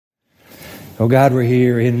Oh God, we're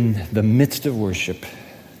here in the midst of worship.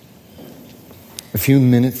 A few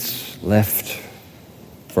minutes left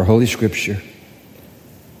for Holy Scripture.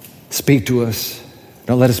 Speak to us.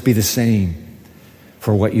 Don't let us be the same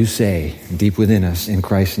for what you say deep within us. In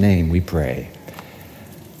Christ's name we pray.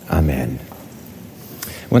 Amen.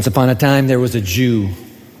 Once upon a time there was a Jew.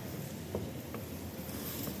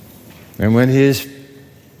 And when his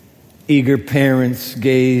eager parents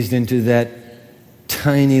gazed into that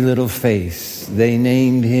tiny little face, they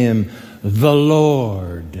named him the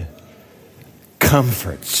Lord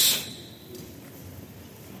Comforts.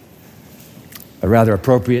 A rather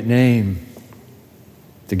appropriate name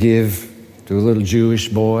to give to a little Jewish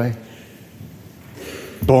boy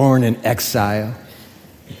born in exile.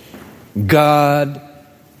 God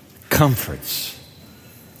comforts.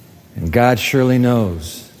 And God surely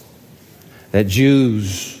knows that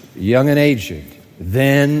Jews, young and aged,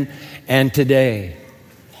 then and today,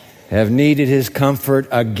 have needed His comfort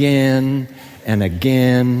again and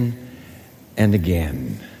again and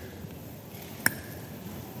again.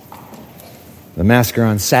 The massacre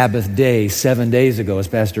on Sabbath day 7 days ago, as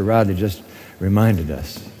Pastor Rodley just reminded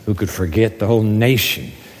us, who could forget? The whole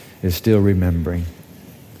nation is still remembering.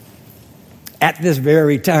 At this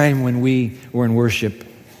very time when we were in worship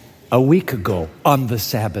a week ago on the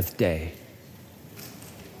Sabbath day,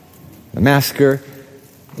 the massacre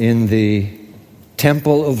in the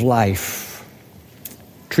Temple of Life,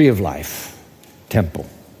 Tree of Life Temple,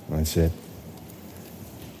 that's it.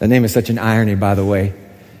 The name is such an irony, by the way.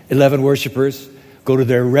 11 worshipers go to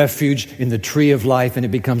their refuge in the Tree of Life, and it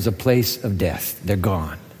becomes a place of death. They're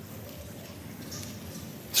gone.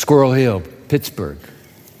 Squirrel Hill, Pittsburgh.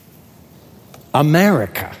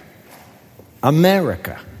 America.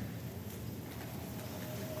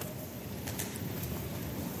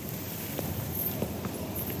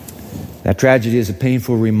 That tragedy is a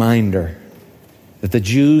painful reminder that the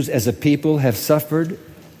Jews as a people have suffered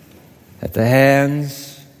at the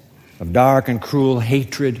hands of dark and cruel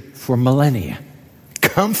hatred for millennia.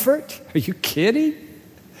 Comfort? Are you kidding?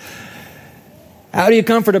 How do you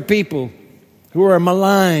comfort a people who are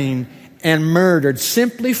maligned and murdered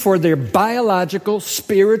simply for their biological,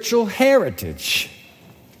 spiritual heritage?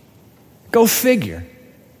 Go figure.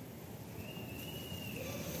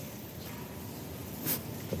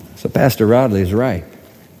 So Pastor Rodley is right.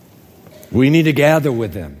 We need to gather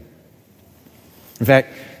with them. In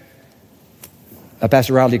fact,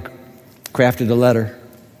 Pastor Rodley crafted a letter.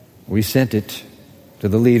 We sent it to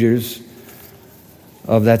the leaders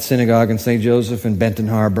of that synagogue in St. Joseph in Benton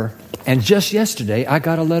Harbor. And just yesterday, I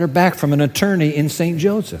got a letter back from an attorney in St.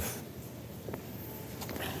 Joseph.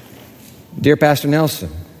 Dear Pastor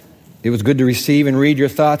Nelson, it was good to receive and read your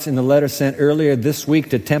thoughts in the letter sent earlier this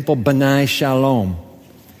week to Temple B'nai Shalom.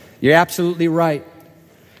 You're absolutely right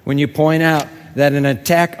when you point out that an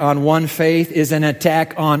attack on one faith is an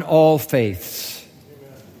attack on all faiths.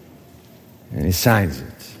 And he signs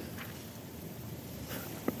it.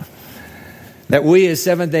 That we as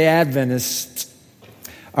Seventh-day Adventists,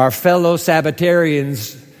 our fellow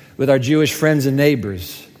Sabbatarians with our Jewish friends and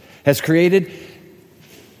neighbors, has created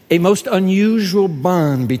a most unusual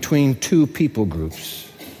bond between two people groups.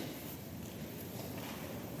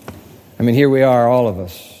 I mean, here we are, all of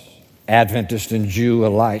us, Adventist and Jew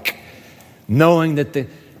alike, knowing that the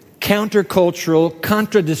countercultural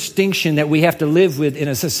contradistinction that we have to live with in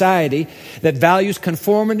a society that values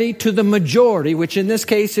conformity to the majority, which in this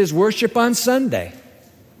case is worship on Sunday.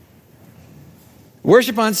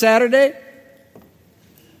 Worship on Saturday?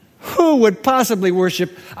 Who would possibly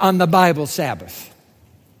worship on the Bible Sabbath?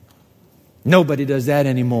 Nobody does that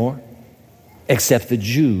anymore except the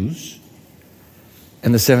Jews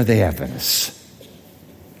and the Seventh-day Adventists.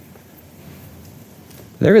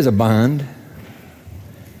 There is a bond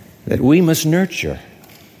that we must nurture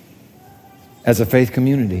as a faith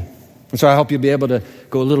community. And so I hope you'll be able to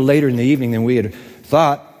go a little later in the evening than we had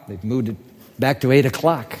thought. They've moved it back to 8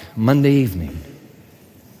 o'clock Monday evening.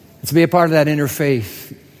 Let's be a part of that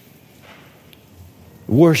interfaith,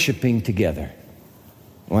 worshiping together.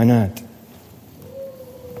 Why not?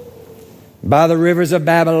 By the rivers of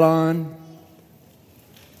Babylon,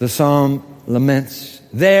 the psalm laments,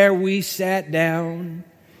 there we sat down,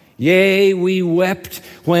 yea, we wept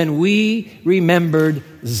when we remembered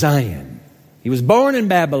Zion. He was born in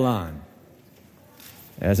Babylon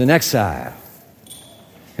as an exile.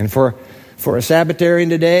 And for a Sabbatarian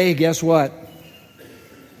today, guess what?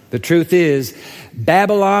 The truth is,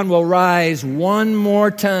 Babylon will rise one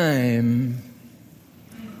more time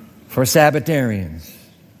for Sabbatarians.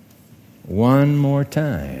 One more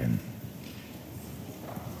time.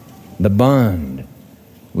 The bond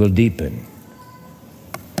will deepen.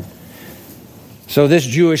 So this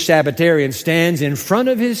Jewish Sabbatarian stands in front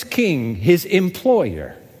of his king, his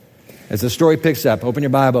employer. As the story picks up, open your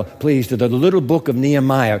Bible, please, to the little book of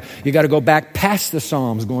Nehemiah. You got to go back past the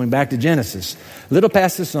Psalms, going back to Genesis. Little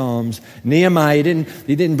past the Psalms, Nehemiah. You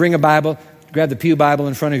didn't bring a Bible. Grab the Pew Bible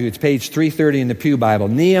in front of you. It's page 330 in the Pew Bible.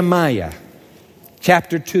 Nehemiah,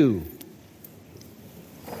 chapter 2.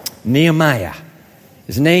 Nehemiah.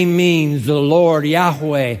 His name means the Lord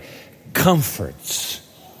Yahweh comforts.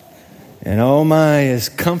 And oh my, is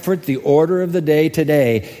comfort the order of the day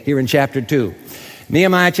today here in chapter 2.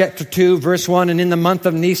 Nehemiah chapter 2, verse 1, and in the month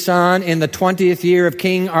of Nisan, in the 20th year of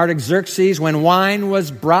King Artaxerxes, when wine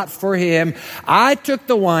was brought for him, I took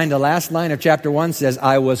the wine. The last line of chapter 1 says,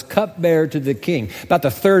 I was cupbearer to the king. About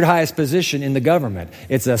the third highest position in the government.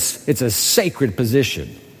 It's a sacred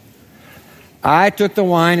position. I took the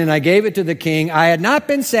wine and I gave it to the king. I had not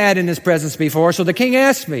been sad in his presence before, so the king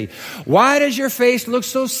asked me, why does your face look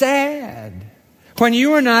so sad when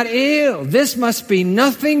you are not ill? This must be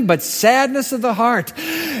nothing but sadness of the heart.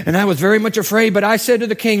 And I was very much afraid, but I said to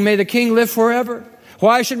the king, may the king live forever.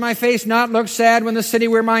 Why should my face not look sad when the city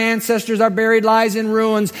where my ancestors are buried lies in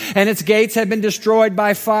ruins and its gates have been destroyed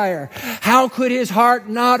by fire? How could his heart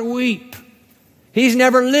not weep? He's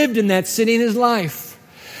never lived in that city in his life.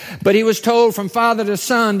 But he was told from father to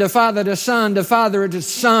son, to father to son, to father to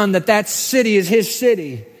son, that city is his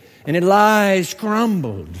city. And it lies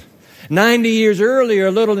crumbled. 90 years earlier,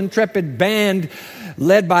 a little intrepid band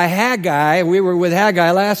led by Haggai, we were with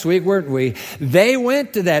Haggai last week, weren't we? They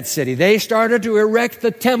went to that city. They started to erect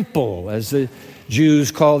the temple, as the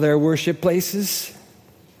Jews call their worship places.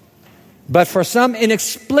 But for some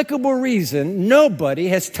inexplicable reason, nobody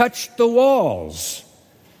has touched the walls,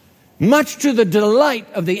 much to the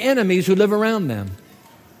delight of the enemies who live around them.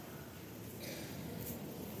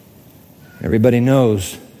 Everybody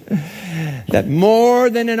knows that more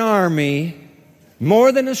than an army,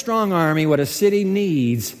 more than a strong army, what a city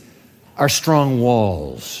needs are strong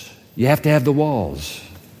walls. You have to have the walls.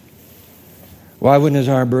 Why wouldn't his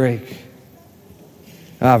heart break?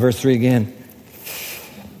 Verse 3 again.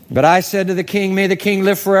 But I said to the king, may the king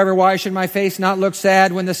live forever. Why should my face not look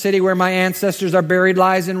sad when the city where my ancestors are buried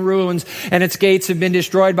lies in ruins and its gates have been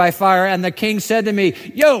destroyed by fire? And the king said to me,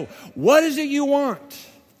 what is it you want?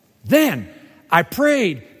 Then I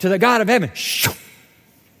prayed to the God of heaven.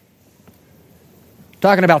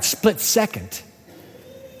 Talking about split second.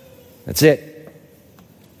 That's it.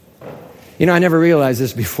 I never realized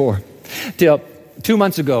this before. Till 2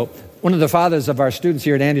 months ago, one of the fathers of our students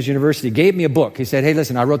here at Andrews University gave me a book. He said, hey,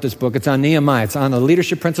 listen, I wrote this book. It's on Nehemiah. It's on the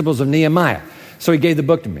leadership principles of Nehemiah. So he gave the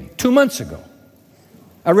book to me 2 months ago.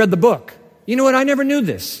 I read the book. You know what? I never knew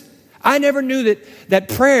this. I never knew that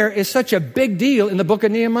prayer is such a big deal in the book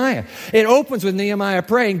of Nehemiah. It opens with Nehemiah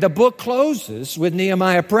praying. The book closes with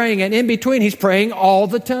Nehemiah praying. And in between, he's praying all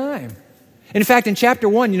the time. In fact, in chapter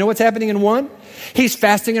 1, you know what's happening in 1? He's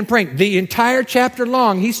fasting and praying. The entire chapter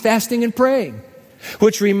long, he's fasting and praying.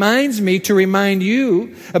 Which reminds me to remind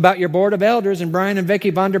you about your board of elders and Brian and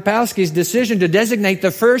Vicky Vonderpowski's decision to designate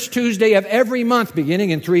the first Tuesday of every month,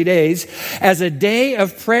 beginning in 3 days, as a day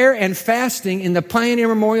of prayer and fasting in the Pioneer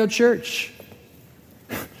Memorial Church.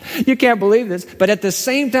 You can't believe this, but at the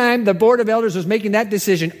same time the board of elders was making that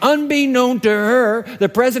decision, unbeknown to her, the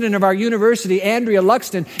president of our university, Andrea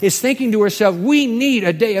Luxton, is thinking to herself, we need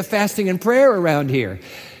a day of fasting and prayer around here.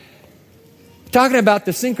 Talking about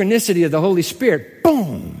the synchronicity of the Holy Spirit.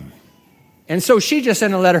 Boom. And so she just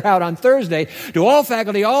sent a letter out on Thursday to all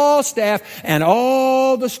faculty, all staff, and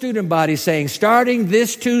all the student bodies saying, starting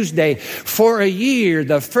this Tuesday, for a year,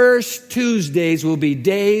 the first Tuesdays will be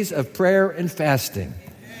days of prayer and fasting.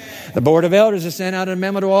 The Board of Elders has sent out a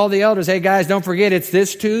memo to all the elders. Hey guys, don't forget, it's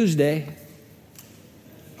this Tuesday.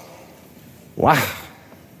 Wow.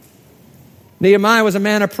 Nehemiah was a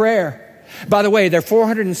man of prayer. By the way, there are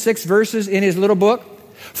 406 verses in his little book.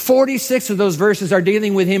 46 of those verses are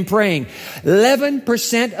dealing with him praying.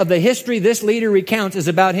 11% of the history this leader recounts is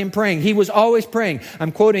about him praying. He was always praying.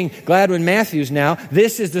 I'm quoting Gladwin Matthews now.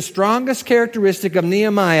 This is the strongest characteristic of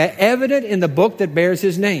Nehemiah, evident in the book that bears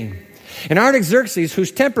his name. And Artaxerxes,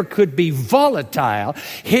 whose temper could be volatile,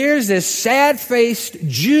 hears this sad-faced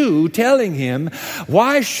Jew telling him,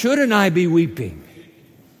 why shouldn't I be weeping?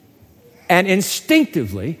 And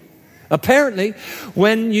instinctively, apparently,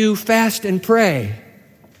 when you fast and pray,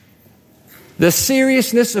 the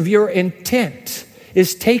seriousness of your intent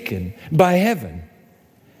is taken by heaven.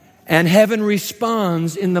 And heaven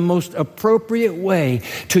responds in the most appropriate way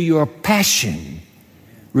to your passion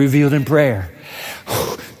revealed in prayer.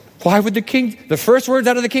 Why would the first words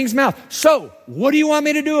out of the king's mouth, so, what do you want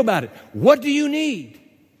me to do about it? What do you need?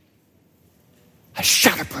 I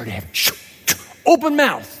shot a bird to heaven. open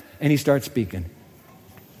mouth, and he starts speaking.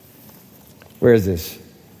 Where is this?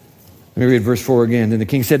 Let me read verse 4 again. Then the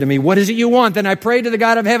king said to me, what is it you want? Then I prayed to the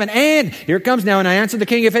God of heaven. And here it comes now. And I answered the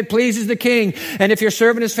king, if it pleases the king, and if your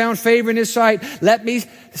servant has found favor in his sight, let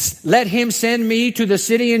him send me to the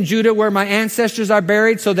city in Judah where my ancestors are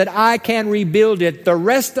buried so that I can rebuild it. The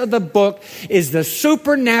rest of the book is the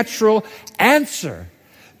supernatural answer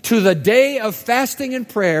to the day of fasting and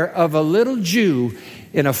prayer of a little Jew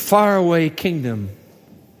in a faraway kingdom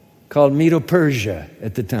called Medo-Persia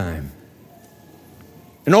at the time.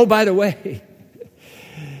 And oh, by the way,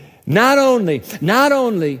 not only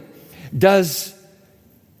does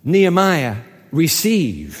Nehemiah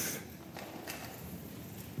receive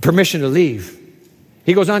permission to leave,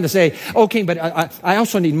 he goes on to say, oh, king, but I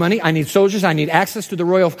also need money. I need soldiers. I need access to the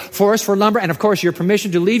royal forest for lumber. And of course, your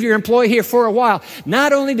permission to leave your employee here for a while.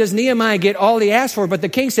 Not only does Nehemiah get all he asked for, but the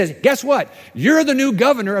king says, guess what? You're the new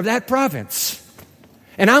governor of that province.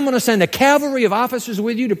 And I'm going to send a cavalry of officers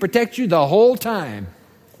with you to protect you the whole time.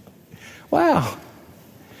 Wow.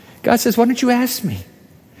 God says, why don't you ask me?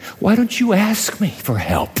 Why don't you ask me for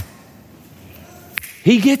help?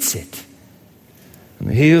 He gets it. On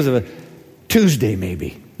the heels of a Tuesday,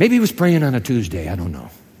 maybe. Maybe he was praying on a Tuesday. I don't know.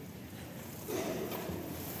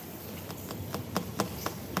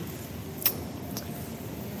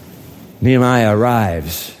 Nehemiah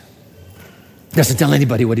arrives. Doesn't tell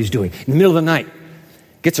anybody what he's doing. In the middle of the night,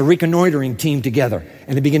 gets a reconnoitering team together,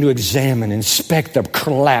 and they begin to examine, inspect the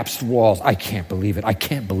collapsed walls. I can't believe it. I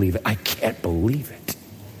can't believe it. I can't believe it.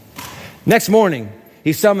 Next morning,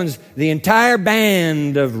 he summons the entire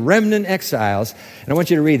band of remnant exiles. And I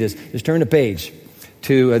want you to read this. Just turn the page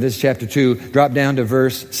to this chapter 2. Drop down to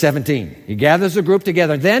verse 17. He gathers the group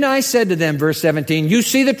together. Then I said to them, verse 17, you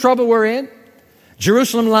see the trouble we're in?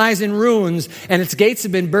 Jerusalem lies in ruins, and its gates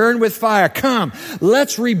have been burned with fire. Come,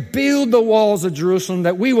 let's rebuild the walls of Jerusalem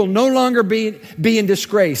that we will no longer be in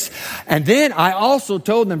disgrace. And then I also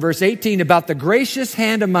told them, verse 18, about the gracious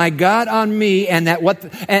hand of my God on me and what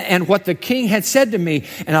the king had said to me.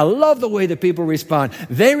 And I love the way the people respond.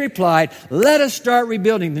 They replied, let us start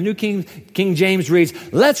rebuilding. The New King James reads,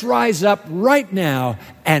 let's rise up right now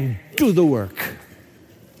and do the work.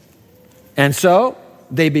 And so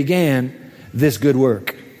they began this good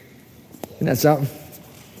work. Isn't that something?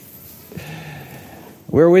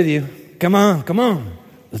 We're with you. Come on.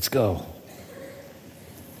 Let's go.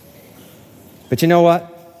 But you know what?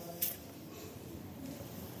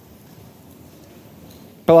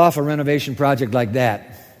 Pull off a renovation project like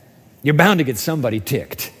that, you're bound to get somebody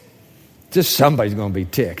ticked. Just somebody's going to be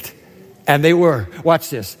ticked. And they were. Watch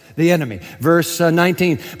this. The enemy. Verse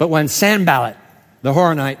 19. But when Sanballat, the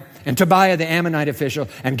Horonite, and Tobiah the Ammonite official,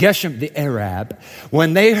 and Geshem the Arab,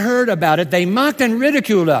 when they heard about it, they mocked and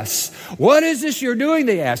ridiculed us. What is this you're doing,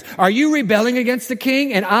 they asked. Are you rebelling against the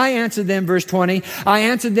king? And I answered them, verse 20, I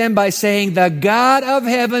answered them by saying, the God of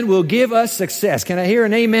heaven will give us success. Can I hear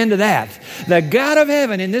an amen to that? The God of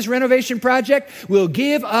heaven in this renovation project will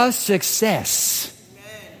give us success.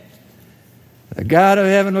 The God of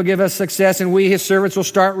heaven will give us success, and we, his servants, will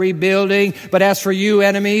start rebuilding. But as for you,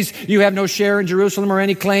 enemies, you have no share in Jerusalem or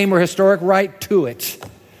any claim or historic right to it.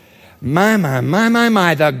 My,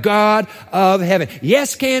 the God of heaven.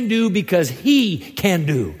 Yes, can do, because he can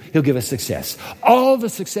do. He'll give us success. All the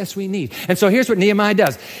success we need. And so here's what Nehemiah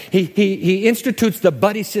does. He institutes the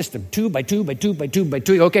buddy system. 2 by 2 by 2 by 2 by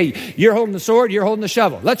 2. Okay, you're holding the sword, you're holding the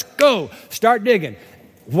shovel. Let's go. Start digging.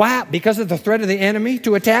 Why? Because of the threat of the enemy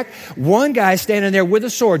to attack. One guy standing there with a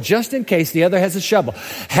sword just in case the other has a shovel.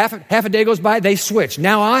 Half a day goes by, they switch.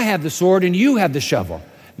 Now I have the sword and you have the shovel.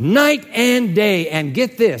 Night and day. And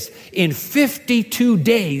get this, in 52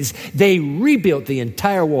 days, they rebuilt the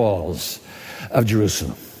entire walls of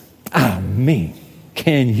Jerusalem. I mean,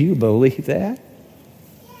 can you believe that?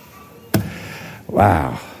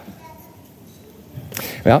 Wow.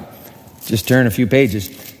 Well, just turn a few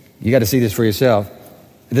pages. You got to see this for yourself.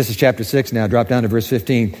 This is chapter 6 now. Drop down to verse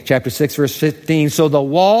 15. Chapter 6, verse 15. So the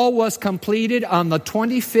wall was completed on the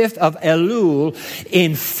 25th of Elul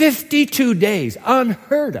in 52 days.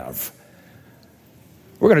 Unheard of.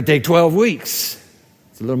 We're going to take 12 weeks.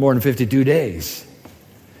 It's a little more than 52 days.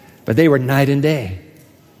 But they were night and day.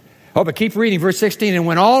 Oh, but keep reading, verse 16. And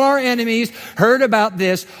when all our enemies heard about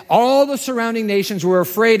this, all the surrounding nations were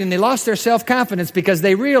afraid, and they lost their self-confidence because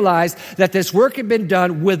they realized that this work had been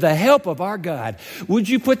done with the help of our God. Would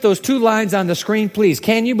you put those 2 lines on the screen, please?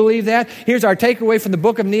 Can you believe that? Here's our takeaway from the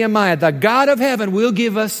book of Nehemiah. The God of heaven will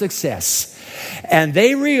give us success. And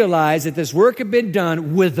they realized that this work had been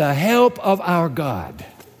done with the help of our God.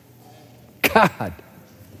 God,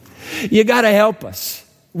 you got to help us.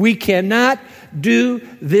 We cannot do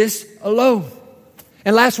this alone.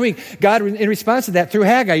 And last week, God, in response to that, through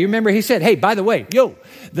Haggai, you remember he said, hey, by the way,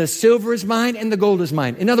 the silver is mine and the gold is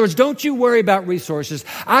mine. In other words, don't you worry about resources.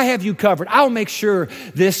 I have you covered. I'll make sure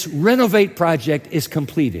this renovate project is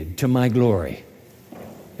completed to my glory.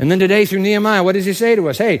 And then today through Nehemiah, what does he say to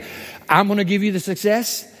us? Hey, I'm going to give you the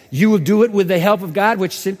success. You will do it with the help of God,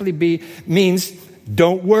 which simply means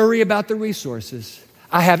don't worry about the resources.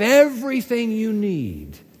 I have everything you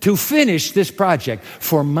need to finish this project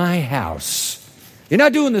for my house. You're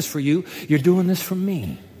not doing this for you. You're doing this for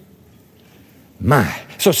me.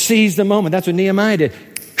 So seize the moment. That's what Nehemiah did.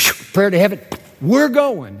 Prayer to heaven. We're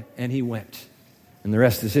going. And he went. And the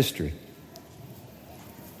rest is history.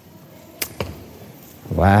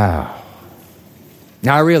 Wow.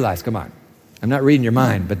 Now I realize, come on, I'm not reading your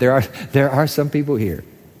mind, but there are some people here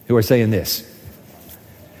who are saying this.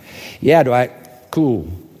 Yeah, Dwight, cool.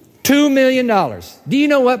 $2 million. Do you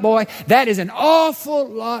know what, boy? That is an awful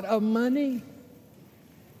lot of money.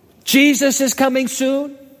 Jesus is coming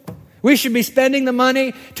soon. We should be spending the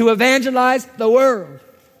money to evangelize the world.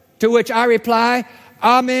 To which I reply,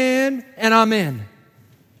 amen and amen.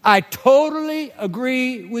 I totally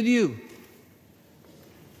agree with you.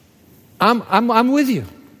 I'm with you.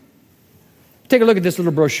 Take a look at this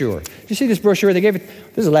little brochure. You see this brochure? They gave it.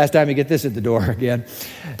 This is the last time you get this at the door again.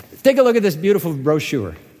 Take a look at this beautiful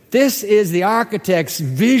brochure. This is the architect's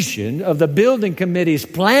vision of the building committee's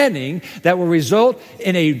planning that will result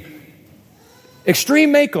in a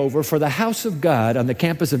extreme makeover for the house of God on the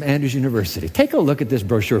campus of Andrews University. Take a look at this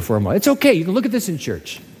brochure for a moment. It's okay. You can look at this in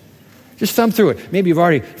church. Just thumb through it. Maybe you've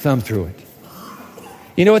already thumbed through it.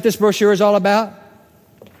 You know what this brochure is all about?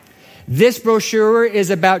 This brochure is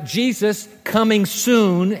about Jesus coming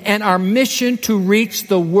soon and our mission to reach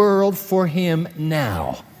the world for him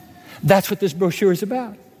now. That's what this brochure is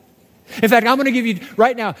about. In fact, I'm going to give you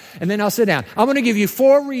right now, and then I'll sit down. I'm going to give you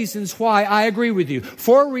 4 reasons why I agree with you.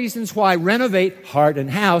 4 reasons why Renovate Heart and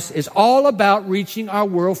House is all about reaching our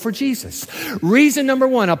world for Jesus. Reason number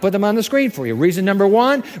 1, I'll put them on the screen for you. Reason number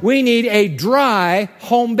 1, we need a dry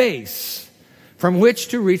home base from which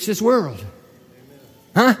to reach this world.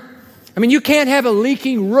 Huh? I mean, you can't have a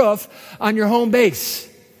leaking roof on your home base.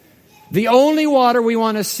 The only water we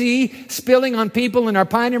want to see spilling on people in our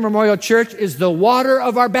Pioneer Memorial Church is the water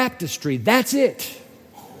of our baptistry. That's it.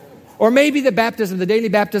 Or maybe the daily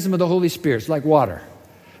baptism of the Holy Spirit. It's like water.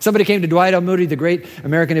 Somebody came to Dwight L. Moody, the great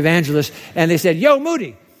American evangelist, and they said, yo,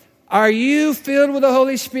 Moody, are you filled with the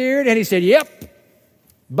Holy Spirit? And he said, yep,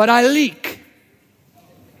 but I leak.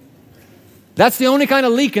 That's the only kind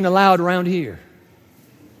of leaking allowed around here.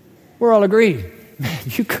 We're all agreed.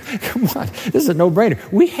 Man, come on. This is a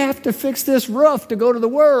no-brainer. We have to fix this roof to go to the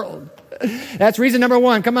world. That's reason number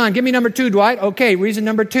 1. Come on, give me number 2, Dwight. Okay, reason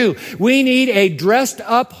number 2. We need a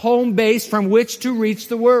dressed-up home base from which to reach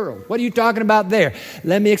the world. What are you talking about there?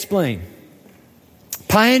 Let me explain.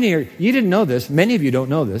 Pioneer, you didn't know this. Many of you don't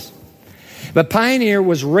know this. But Pioneer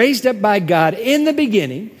was raised up by God in the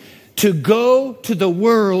beginning to go to the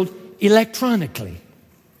world electronically.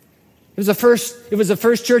 It was the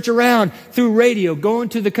first church around through radio, going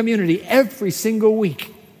to the community every single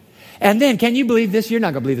week. And then, can you believe this? You're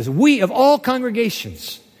not going to believe this. We, of all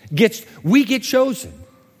congregations, we get chosen.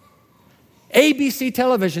 ABC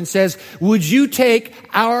television says, would you take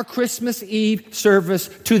our Christmas Eve service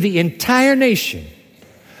to the entire nation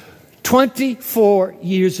 24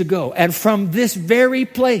 years ago? And from this very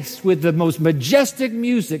place, with the most majestic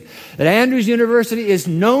music that Andrews University is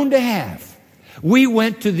known to have, we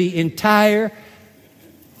went to the entire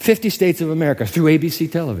 50 states of America through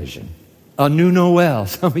ABC television. A new Noel.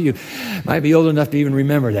 Some of you might be old enough to even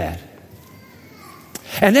remember that.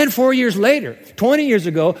 And then 4 years later, 20 years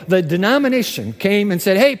ago, the denomination came and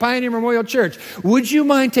said, hey, Pioneer Memorial Church, would you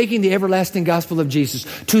mind taking the everlasting gospel of Jesus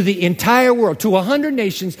to the entire world, to 100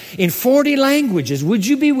 nations in 40 languages? Would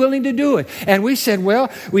you be willing to do it? And we said,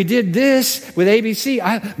 well, we did this with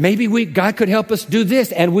ABC. Maybe God could help us do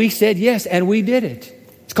this. And we said yes, and we did it.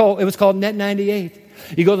 It was called Net 98.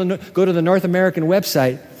 You go to the North American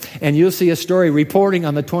website, and you'll see a story reporting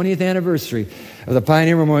on the 20th anniversary of the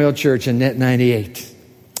Pioneer Memorial Church in Net 98.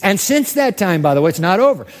 And since that time, by the way, it's not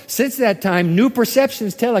over. Since that time, New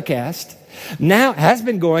Perceptions telecast now has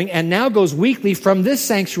been going and now goes weekly from this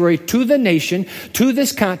sanctuary to the nation, to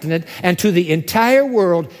this continent, and to the entire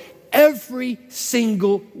world every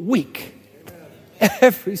single week.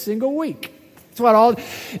 Every single week.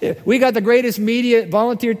 We got the greatest media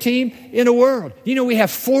volunteer team in the world. You know, we have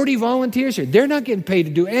 40 volunteers here. They're not getting paid to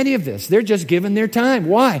do any of this. They're just giving their time.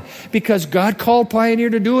 Why? Because God called Pioneer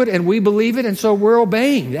to do it, and we believe it, and so we're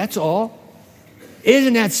obeying. That's all.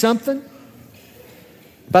 Isn't that something?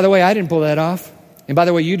 By the way, I didn't pull that off. And by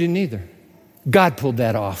the way, you didn't either. God pulled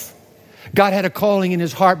that off. God had a calling in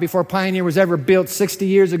his heart before Pioneer was ever built 60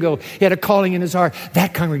 years ago. He had a calling in his heart.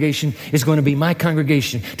 That congregation is going to be my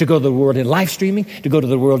congregation, to go to the world in live streaming, to go to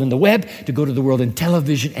the world in the web, to go to the world in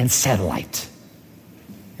television and satellite.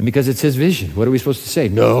 And because it's his vision, what are we supposed to say?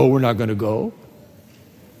 No, we're not going to go.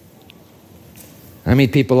 I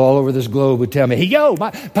meet people all over this globe who tell me, hey,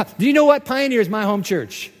 do you know what? Pioneer is my home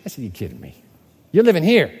church. I said, you kidding me? You're living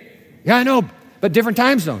here. Yeah, I know, but different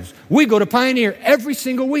time zones. We go to Pioneer every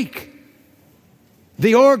single week.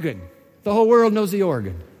 The organ. The whole world knows the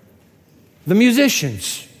organ. The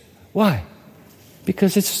musicians. Why?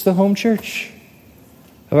 Because it's the home church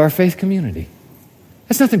of our faith community.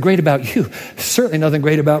 That's nothing great about you. Certainly nothing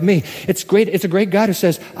great about me. It's great. It's a great God who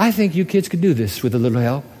says, I think you kids could do this with a little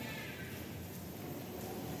help.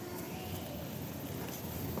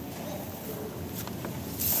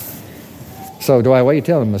 So, why are you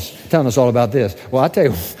telling us all about this? Well, I'll tell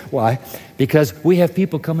you why. Because we have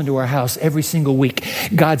people coming to our house every single week,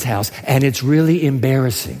 God's house, and it's really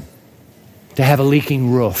embarrassing to have a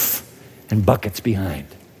leaking roof and buckets behind.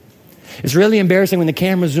 It's really embarrassing when the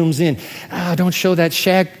camera zooms in. Don't show that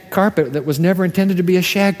shag carpet that was never intended to be a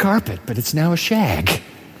shag carpet, but it's now a shag.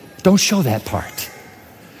 Don't show that part.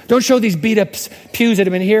 Don't show these beat-up pews that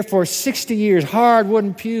have been here for 60 years, hard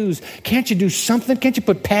wooden pews. Can't you do something? Can't you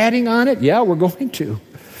put padding on it? Yeah, we're going to.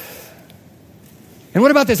 And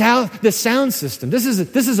what about this sound system? This is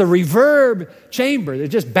a reverb chamber that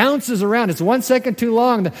just bounces around. It's 1 second too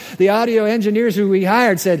long. The audio engineers who we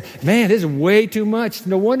hired said, man, this is way too much.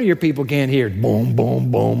 No wonder your people can't hear it. Boom,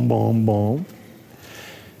 boom, boom, boom, boom.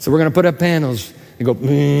 So we're going to put up panels. They go,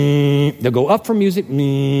 they'll go up from music,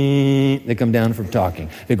 they come down from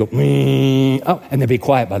talking. They go, oh, and they'll be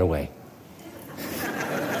quiet, by the way.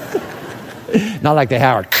 Not like the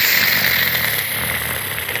Howard.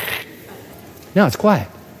 No, it's quiet.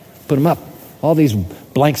 Put them up. All these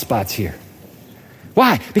blank spots here.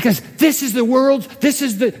 Why? Because this is the world, this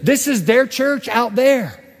is their church out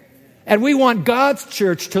there. And we want God's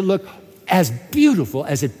church to look as beautiful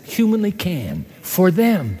as it humanly can for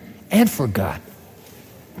them and for God.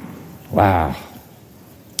 Wow.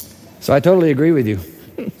 So I totally agree with you.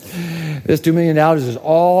 This $2 million is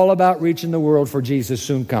all about reaching the world for Jesus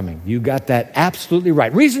soon coming. You got that absolutely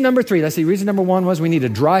right. Reason number 3, let's see, reason number 1 was we need a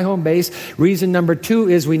dry home base. Reason number 2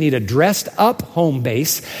 is we need a dressed up home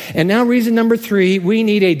base. And now reason number 3, we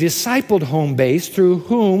need a discipled home base through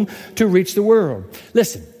whom to reach the world.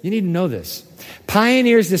 Listen, you need to know this.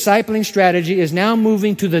 Pioneer's discipling strategy is now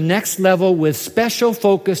moving to the next level with special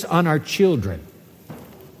focus on our children.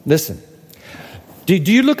 Listen, do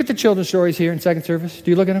you look at the children's stories here in second service? Do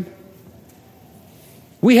you look at them?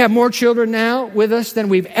 We have more children now with us than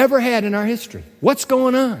we've ever had in our history. What's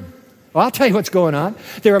going on? Well, I'll tell you what's going on.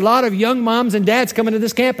 There are a lot of young moms and dads coming to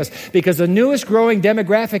this campus because the newest growing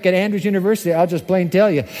demographic at Andrews University, I'll just plain tell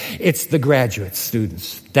you, it's the graduate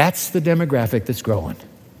students. That's the demographic that's growing.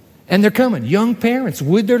 And they're coming, young parents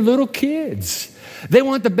with their little kids. They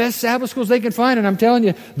want the best Sabbath schools they can find, and I'm telling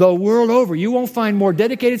you, the world over, you won't find more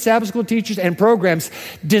dedicated Sabbath school teachers and programs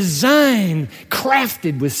designed,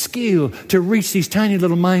 crafted with skill to reach these tiny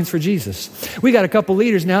little minds for Jesus. We got a couple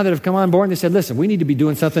leaders now that have come on board, and they said, listen, we need to be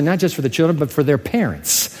doing something not just for the children, but for their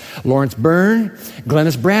parents. Lawrence Byrne,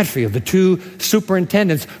 Glennis Bradfield, the 2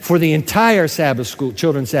 superintendents for the entire Sabbath school,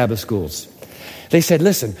 children's Sabbath schools. They said,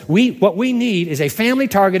 listen, what we need is a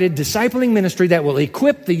family-targeted discipling ministry that will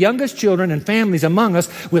equip the youngest children and families among us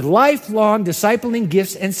with lifelong discipling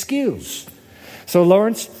gifts and skills. So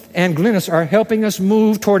Lawrence and Glennis are helping us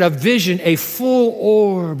move toward a vision, a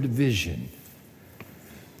full-orbed vision.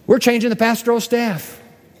 We're changing the pastoral staff.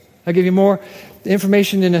 I'll give you more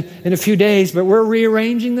information in a few days, but we're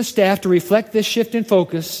rearranging the staff to reflect this shift in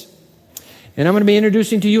focus. And I'm going to be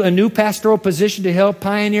introducing to you a new pastoral position to help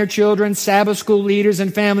pioneer children, Sabbath school leaders,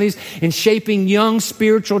 and families in shaping young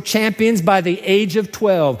spiritual champions by the age of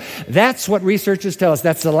 12. That's what researchers tell us.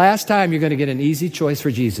 That's the last time you're going to get an easy choice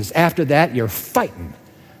for Jesus. After that, you're fighting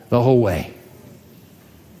the whole way.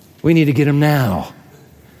 We need to get them now.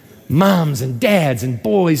 Moms and dads and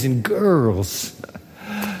boys and girls.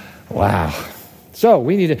 Wow. So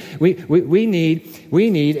we need a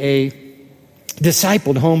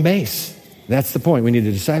discipled home base. That's the point. We need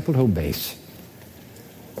a discipled home base.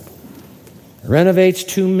 Renovate's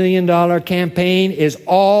 $2 million campaign is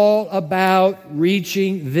all about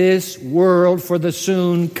reaching this world for the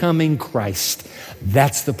soon coming Christ.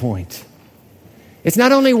 That's the point. It's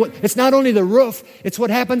not only the roof, it's what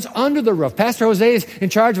happens under the roof. Pastor Jose is in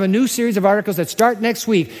charge of a new series of articles that start next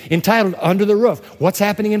week entitled Under the Roof. What's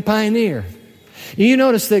happening in Pioneer? You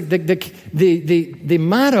notice the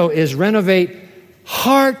motto is renovate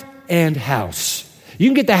heart and house. You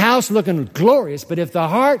can get the house looking glorious, but if the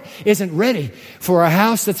heart isn't ready for a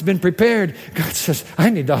house that's been prepared, God says, I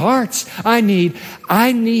need the hearts. I need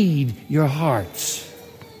your hearts.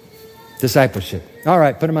 Discipleship. All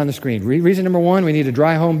right, put them on the screen. Reason number 1, we need a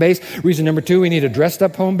dry home base. Reason number 2, we need a dressed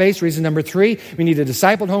up home base. Reason number 3, we need a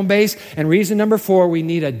discipled home base. And reason number 4, we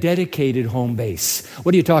need a dedicated home base.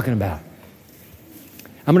 What are you talking about?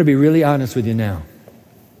 I'm going to be really honest with you now.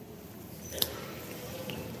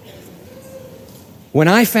 When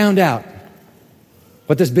I found out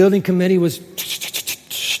what this building committee was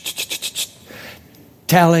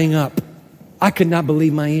tallying up, I could not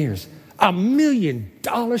believe my ears. $1 million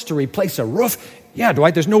to replace a roof? Yeah,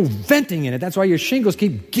 Dwight, there's no venting in it. That's why your shingles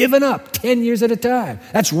keep giving up 10 years at a time.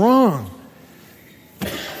 That's wrong.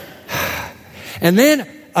 And then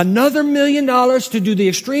another $1 million to do the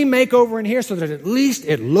extreme makeover in here so that at least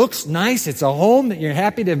it looks nice. It's a home that you're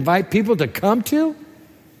happy to invite people to come to.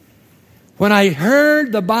 When I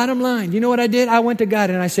heard the bottom line, you know what I did? I went to God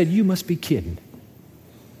and I said, you must be kidding.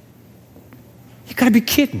 You got to be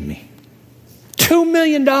kidding me. $2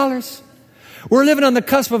 million. We're living on the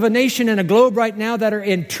cusp of a nation and a globe right now that are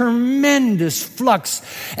in tremendous flux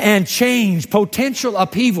and change, potential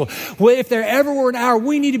upheaval. Well, if there ever were an hour,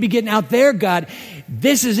 we need to be getting out there, God.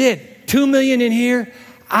 This is it. $2 million in here.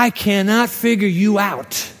 I cannot figure you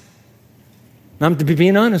out. I'm to be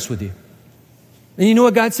being honest with you. And you know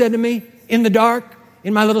what God said to me? In the dark,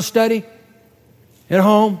 in my little study, at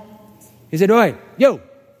home. He said, all right, yo.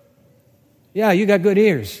 Yeah, you got good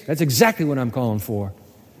ears. That's exactly what I'm calling for.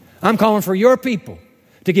 I'm calling for your people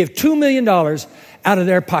to give $2 million out of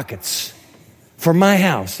their pockets for my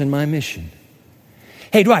house and my mission.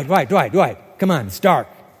 Hey, Dwight, come on, it's dark.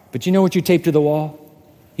 But you know what you tape to the wall?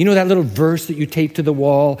 You know that little verse that you tape to the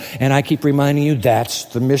wall, and I keep reminding you, that's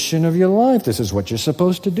the mission of your life. This is what you're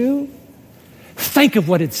supposed to do. Think of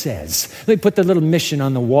what it says. Let me put the little mission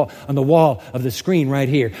on the wall of the screen right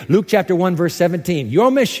here. Luke chapter 1, verse 17. Your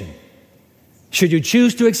mission, should you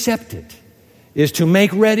choose to accept it, is to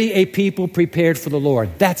make ready a people prepared for the Lord.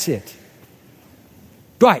 That's it.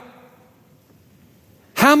 Dwight,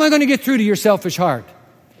 how am I going to get through to your selfish heart?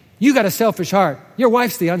 You got a selfish heart. Your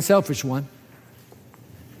wife's the unselfish one.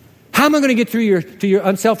 How am I going to get through to your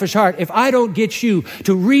unselfish heart if I don't get you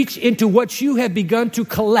to reach into what you have begun to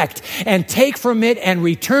collect and take from it and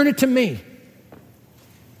return it to me?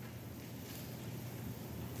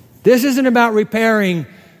 This isn't about repairing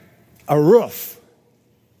a roof.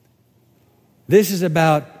 This is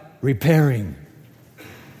about repairing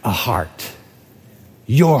a heart.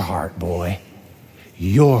 Your heart, boy.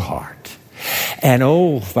 Your heart. And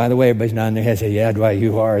oh, by the way, everybody's nodding their head saying, yeah, Dwight,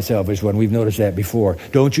 you are a selfish one. We've noticed that before.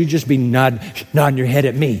 Don't you just be nodding your head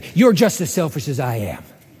at me. You're just as selfish as I am.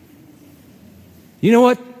 You know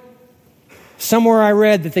what? Somewhere I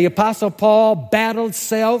read that the Apostle Paul battled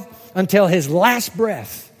self until his last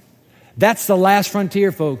breath. That's the last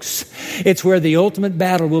frontier, folks. It's where the ultimate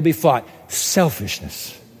battle will be fought.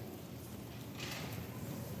 Selfishness.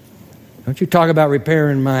 Don't you talk about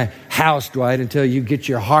repairing my house, Dwight, until you get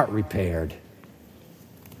your heart repaired.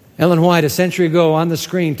 Ellen White, a century ago on the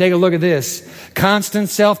screen, take a look at this. Constant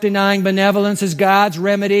self-denying benevolence is God's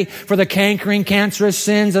remedy for the cankering, cancerous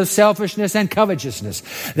sins of selfishness and covetousness.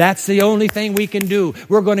 That's the only thing we can do.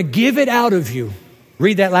 We're going to give it out of you.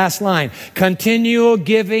 Read that last line. Continual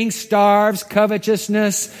giving starves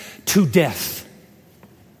covetousness to death.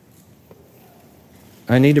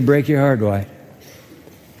 I need to break your heart, Dwight.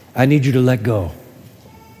 I need you to let go.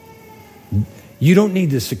 You don't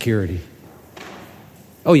need this security.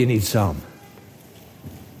 Oh, you need some.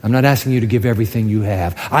 I'm not asking you to give everything you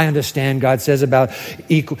have. I understand God says about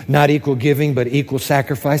not equal giving, but equal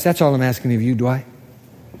sacrifice. That's all I'm asking of you, Dwight.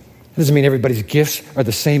 That doesn't mean everybody's gifts are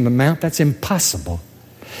the same amount. That's impossible.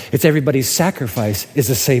 It's everybody's sacrifice is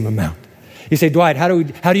the same amount. You say, Dwight, how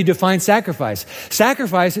do you define sacrifice?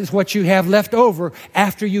 Sacrifice is what you have left over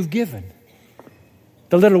after you've given.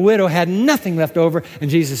 The little widow had nothing left over,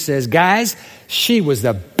 and Jesus says, guys, she was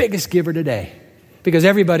the biggest giver today. Because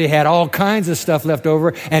everybody had all kinds of stuff left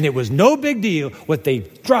over, and it was no big deal what they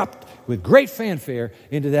dropped with great fanfare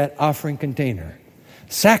into that offering container.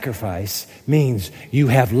 Sacrifice means you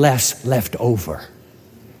have less left over,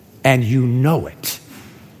 and you know it.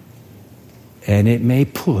 And it may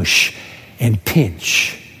push and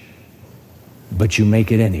pinch, but you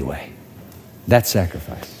make it anyway. That's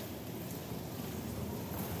sacrifice.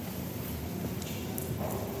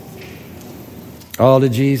 All to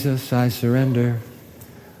Jesus I surrender.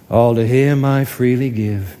 All to Him I freely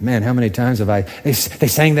give. Man, how many times have they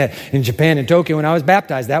sang that in Japan and Tokyo when I was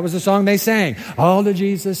baptized. That was the song they sang. All to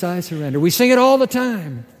Jesus I surrender. We sing it all the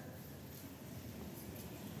time.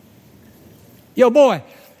 Yo, boy,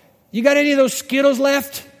 you got any of those Skittles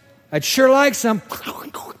left? I'd sure like some. Oh,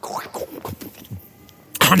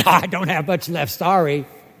 no, I don't have much left. Sorry.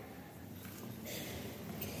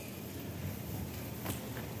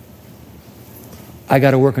 I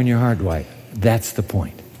got to work on your heart, Dwight. That's the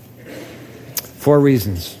point. 4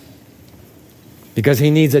 reasons. Because he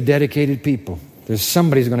needs a dedicated people. There's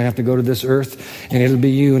somebody who's going to have to go to this earth, and it'll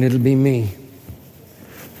be you and it'll be me.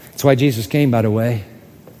 That's why Jesus came, by the way,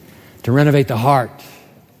 to renovate the heart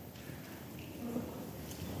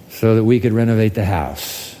so that we could renovate the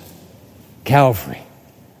house. Calvary.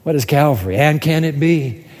 What is Calvary? And can it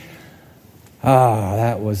be? Ah,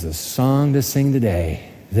 that was the song to sing today.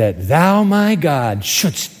 That thou, my God,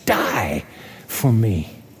 shouldst die for me.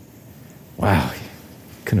 Wow,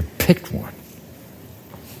 could have picked one.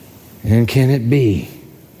 And can it be?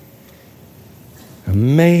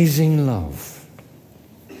 Amazing love.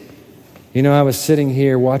 You know, I was sitting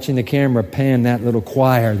here watching the camera pan that little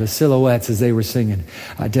choir, the silhouettes as they were singing.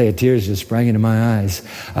 I tell you, tears just sprang into my eyes.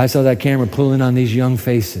 I saw that camera pulling on these young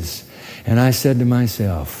faces. And I said to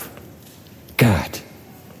myself, God,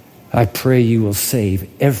 I pray you will save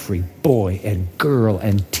every boy and girl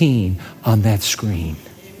and teen on that screen.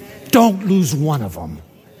 Don't lose one of them.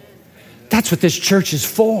 That's what this church is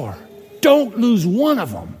for. Don't lose one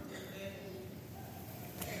of them.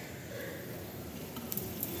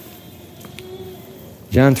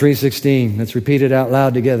 John 3:16. Let's repeat it out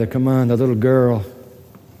loud together. Come on, the little girl.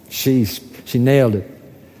 She nailed it.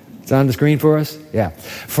 It's on the screen for us? Yeah.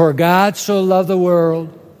 For God so loved the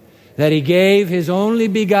world that he gave his only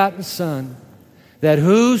begotten Son, that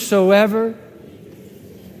whosoever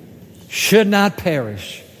should not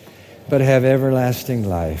perish, but have everlasting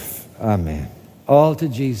life. Amen. All to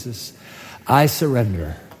Jesus. I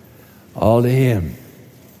surrender. All to him.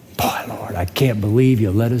 Boy, Lord, I can't believe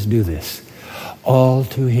you let us do this. All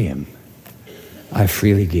to him I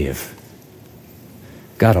freely give.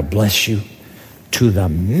 God will bless you to the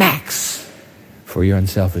max for your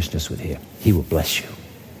unselfishness with him. He will bless you.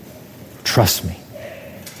 Trust me.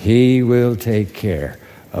 He will take care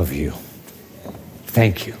of you.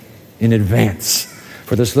 Thank you in advance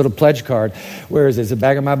for this little pledge card. Where is it? It's the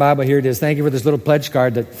back of my Bible. Here it is. Thank you for this little pledge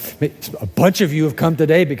card that a bunch of you have come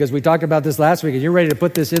today because we talked about this last week and you're ready to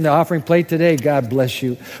put this in the offering plate today. God bless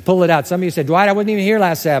you. Pull it out. Some of you said, Dwight, I wasn't even here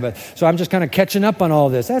last Sabbath, so I'm just kind of catching up on all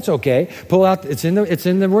this. That's okay. Pull out. It's in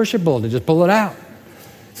the worship bulletin. Just pull it out.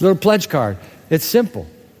 It's a little pledge card. It's simple.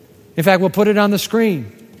 In fact, we'll put it on the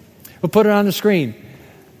screen. We'll put it on the screen.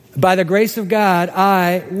 By the grace of God,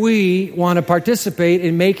 we want to participate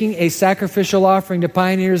in making a sacrificial offering to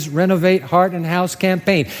Pioneers Renovate Heart and House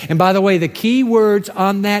campaign. And by the way, the key words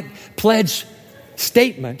on that pledge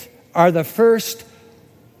statement are the first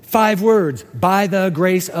 5 words, by the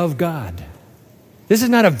grace of God. This is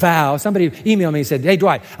not a vow. Somebody emailed me and said, hey,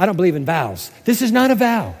 Dwight, I don't believe in vows. This is not a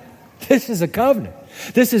vow. This is a covenant.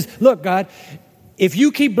 This is, look, God, if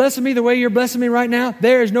you keep blessing me the way you're blessing me right now,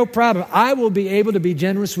 there is no problem. I will be able to be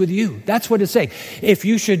generous with you. That's what it's saying. If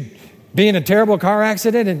you should be in a terrible car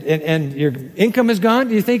accident and your income is gone,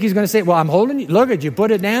 do you think he's going to say, well, I'm holding you. Look at you,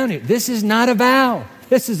 put it down here. This is not a vow.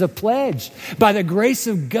 This is a pledge. By the grace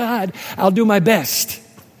of God, I'll do my best.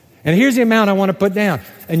 And here's the amount I want to put down.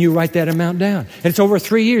 And you write that amount down. And it's over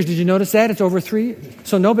 3 years. Did you notice that? It's over 3 years.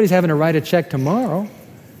 So nobody's having to write a check tomorrow.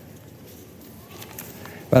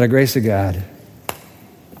 By the grace of God.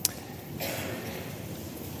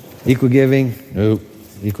 Equal giving? Nope.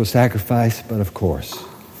 Equal sacrifice? But of course.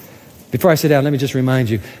 Before I sit down, let me just remind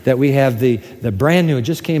you that we have the brand new, it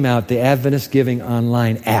just came out, the Adventist Giving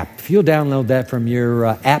Online app. If you'll download that from your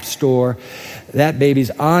app store, that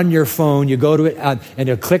baby's on your phone. You go to it and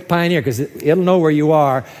you'll click Pioneer because it'll know where you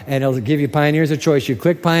are and it'll give you Pioneer as a choice. You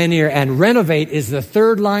click Pioneer and Renovate is the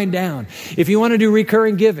 3rd line down. If you want to do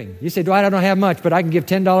recurring giving, you say, Dwight, I don't have much, but I can give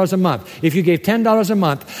 $10 a month. If you gave $10 a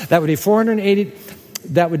month, that would be $480.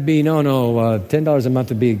 That would be, $10 a month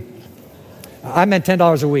would be, I meant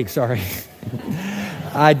 $10 a week, sorry.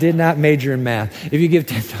 I did not major in math. If you give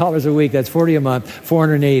 $10 a week, that's $40 a month,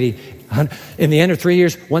 $480. In the end of 3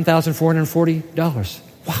 years, $1,440.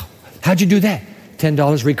 Wow. How'd you do that?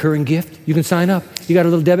 $10 recurring gift. You can sign up. You got a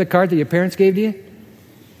little debit card that your parents gave to you?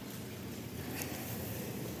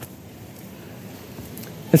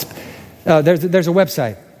 There's a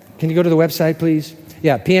website. Can you go to the website, please?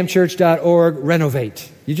 Yeah, pmchurch.org, renovate.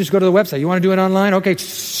 You just go to the website. You want to do it online? Okay,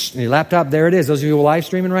 your laptop, there it is. Those of you who are live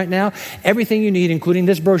streaming right now, everything you need, including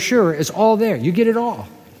this brochure, is all there. You get it all.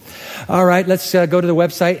 All right, let's go to the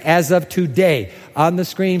website as of today. On the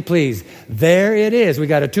screen, please. There it is. We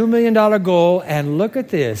got a $2 million goal, and look at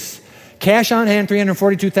this. Cash on hand,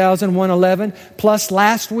 $342,111, plus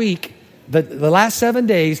last week, the last 7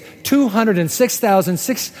 days,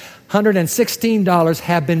 $206,616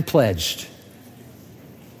 have been pledged.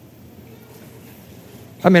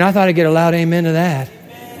 I mean, I thought I'd get a loud amen to that.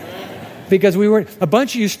 Because a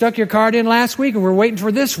bunch of you stuck your card in last week and we're waiting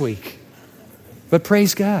for this week. But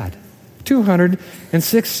praise God,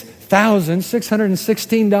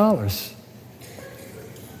 $206,616.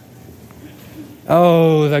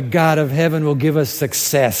 Oh, the God of heaven will give us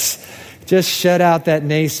success. Just shut out that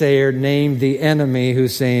naysayer named the enemy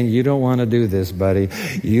who's saying, you don't want to do this, buddy.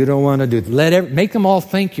 You don't want to do it. Make them all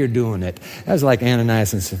think you're doing it. That was like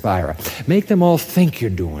Ananias and Sapphira. Make them all think you're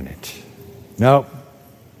doing it. No,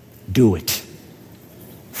 do it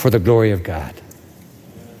for the glory of God.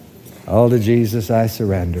 All to Jesus I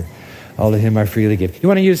surrender. All to Him I freely give. You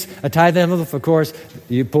want to use a tithe envelope? Of course,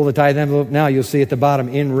 you pull the tithe envelope now, you'll see at the bottom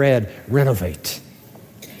in red, renovate.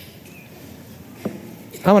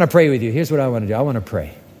 I want to pray with you. Here's what I want to do. I want to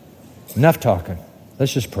pray. Enough talking.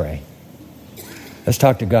 Let's just pray. Let's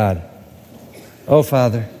talk to God. Oh,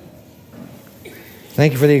 Father,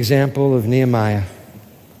 thank you for the example of Nehemiah.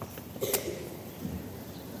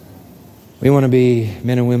 We want to be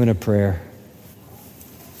men and women of prayer.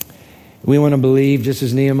 We want to believe, just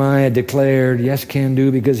as Nehemiah declared, yes, can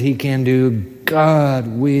do, because he can do, God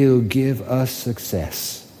will give us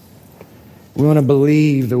success. We want to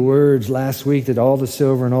believe the words last week that all the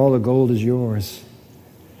silver and all the gold is yours,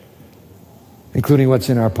 including what's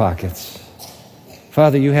in our pockets.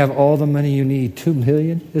 Father, you have all the money you need. $2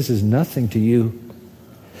 million? This is nothing to you,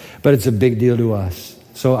 but it's a big deal to us.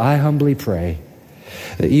 So I humbly pray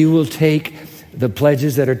that you will take the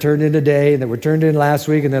pledges that are turned in today and that were turned in last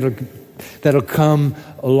week and that'll come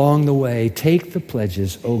along the way. Take the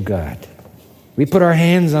pledges, oh God. We put our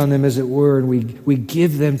hands on them, as it were, and we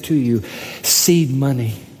give them to you. Seed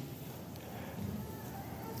money.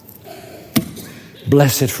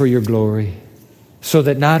 Bless it for your glory, so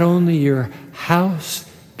that not only your house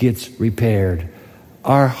gets repaired,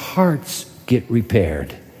 our hearts get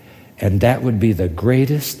repaired. And that would be the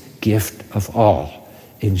greatest gift of all.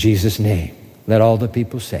 In Jesus' name, let all the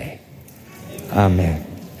people say, amen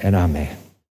and amen.